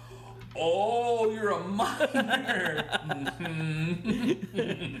Oh, you're a minor.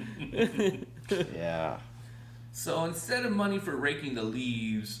 Yeah. So instead of money for raking the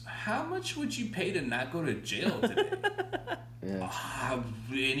leaves, how much would you pay to not go to jail today? Yeah.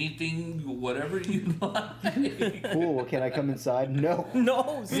 Anything, whatever you like. Cool. Well, can I come inside? No.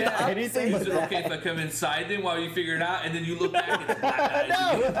 No, stop. Yeah, anything Is but it that. okay if I come inside then while you figure it out, and then you look back and it's black eyes?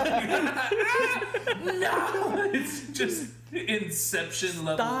 No, it's just Inception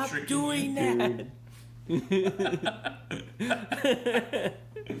level Stop tricking doing you. that.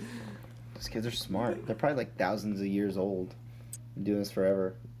 These kids are smart. They're probably like thousands of years old. Been doing this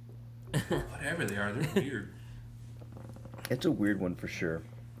forever. Whatever they are, they're weird. It's a weird one for sure.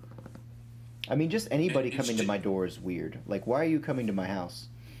 I mean, just anybody It's coming to ju- my door is weird. Like, why are you coming to my house?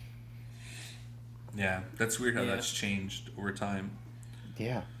 Yeah, that's weird how Yeah. that's changed over time.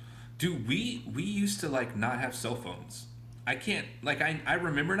 Yeah. Dude, we used to like not have cell phones. I can't like I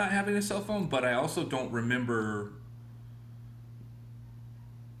remember not having a cell phone, but I also don't remember.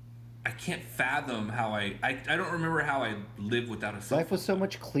 I can't fathom how I don't remember how I lived without a cell Life phone. was so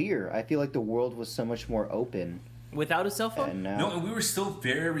much clearer. I feel like the world was so much more open. Without a cell phone? And now, No, and we were still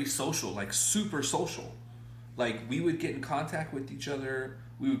very social, like super social. Like we would get in contact with each other.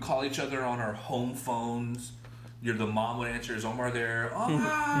 We would call each other on our home phones. The mom would answer, "Is Omar there?"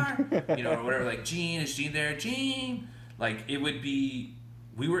 Omar, or whatever. Like, Gene, is Gene there? Gene. Like it would be.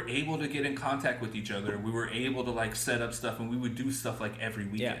 We were able to get in contact with each other. We were able to like set up stuff, and we would do stuff like every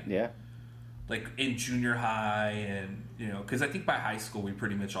weekend. yeah. Like in junior high, and because I think by high school we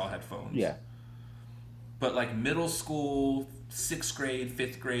pretty much all had phones. Yeah. But like middle school, 6th grade,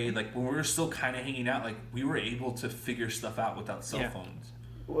 5th grade, like when we were still kind of hanging out, like we were able to figure stuff out without cell Yeah. phones.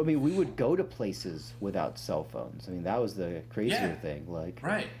 I mean, we would go to places without cell phones. I mean, that was the crazier Yeah. thing. Like,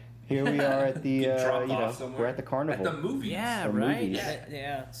 Right. here we are at the, Get dropped off we're somewhere. at the carnival. At the movies. Yeah, Or right? movies.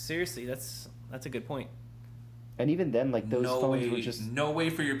 Yeah, seriously, that's a good point. And even then, like, those no phones way, were just, no way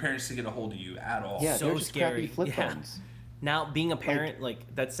for your parents to get a hold of you at all. yeah, So they're just scary. crappy flip Yeah. phones. Now, being a parent,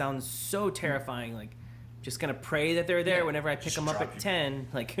 like that sounds so terrifying. Like, just gonna pray that they're there Yeah, whenever I pick just them up drop at you. 10.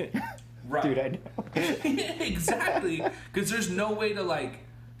 Like, Right. Dude, I know. Exactly. Because there's no way to like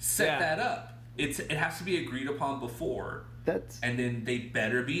set Yeah. that up. It has to be agreed upon before. That's, And then they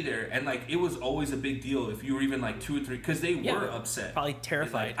better be there. And like it was always a big deal if you were even like 2 or 3, because they Yeah, were upset. probably It's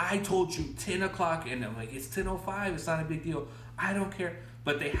terrified. Like, I told you 10 o'clock, and I'm like, it's 10:05. It's not a big deal. I don't care.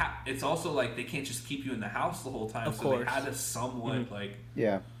 But they have. It's also like they can't just keep you in the house the whole time. Of so course. they had to somewhat like.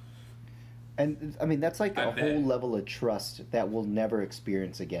 yeah. And, I mean, that's like I a bet. whole level of trust that we'll never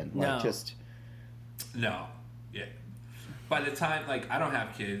experience again. Like, No. just, No. Yeah. By the time, like, I don't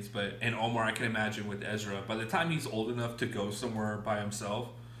have kids, and Omar, I can imagine with Ezra, by the time he's old enough to go somewhere by himself,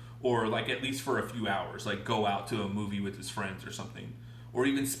 or like at least for a few hours, like go out to a movie with his friends or something, or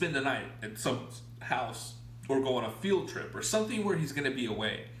even spend the night at someone's house, or go on a field trip or something where he's going to be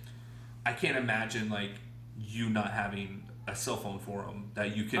away. I can't imagine like you not having a cell phone for him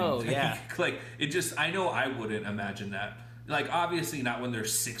that you can. Oh, yeah. Like it just. I know I wouldn't imagine that. Like obviously not when they're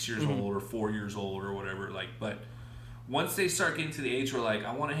 6 years old or 4 years old or whatever. Like, but once they start getting to the age where like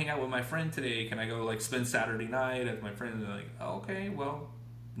I want to hang out with my friend today, can I go like spend Saturday night at my friend? And they're like, oh, okay, well.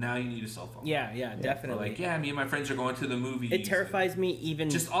 Now you need a cell phone. Yeah, definitely. Like, yeah, me and my friends are going to the movies. It terrifies me even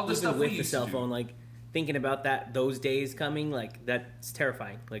just all the even stuff with we the used cell to do. phone. Like thinking about those days coming, like that's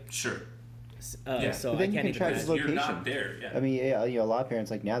terrifying. Like Sure. So But then I you can't can even. track his You're location. not there. Yeah. I mean, yeah, a lot of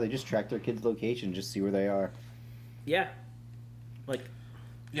parents like now they just track their kids' location, just see where they are. Yeah, like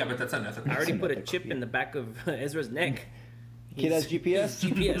Yeah, but that's unethical. I already put a unethical, chip yeah. in the back of Ezra's neck. Kid has GPS?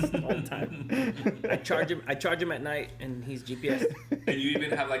 He's GPS all the time. I charge him at night, and he's GPS. And you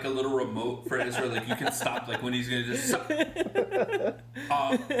even have like a little remote for Ezra, like you can stop, like when he's gonna just. Stop.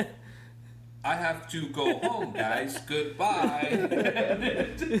 I have to go home, guys. Goodbye. And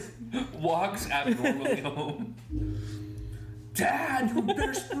then just walks abnormally home. Dad, you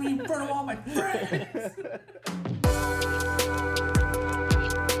better scream in front of all my friends.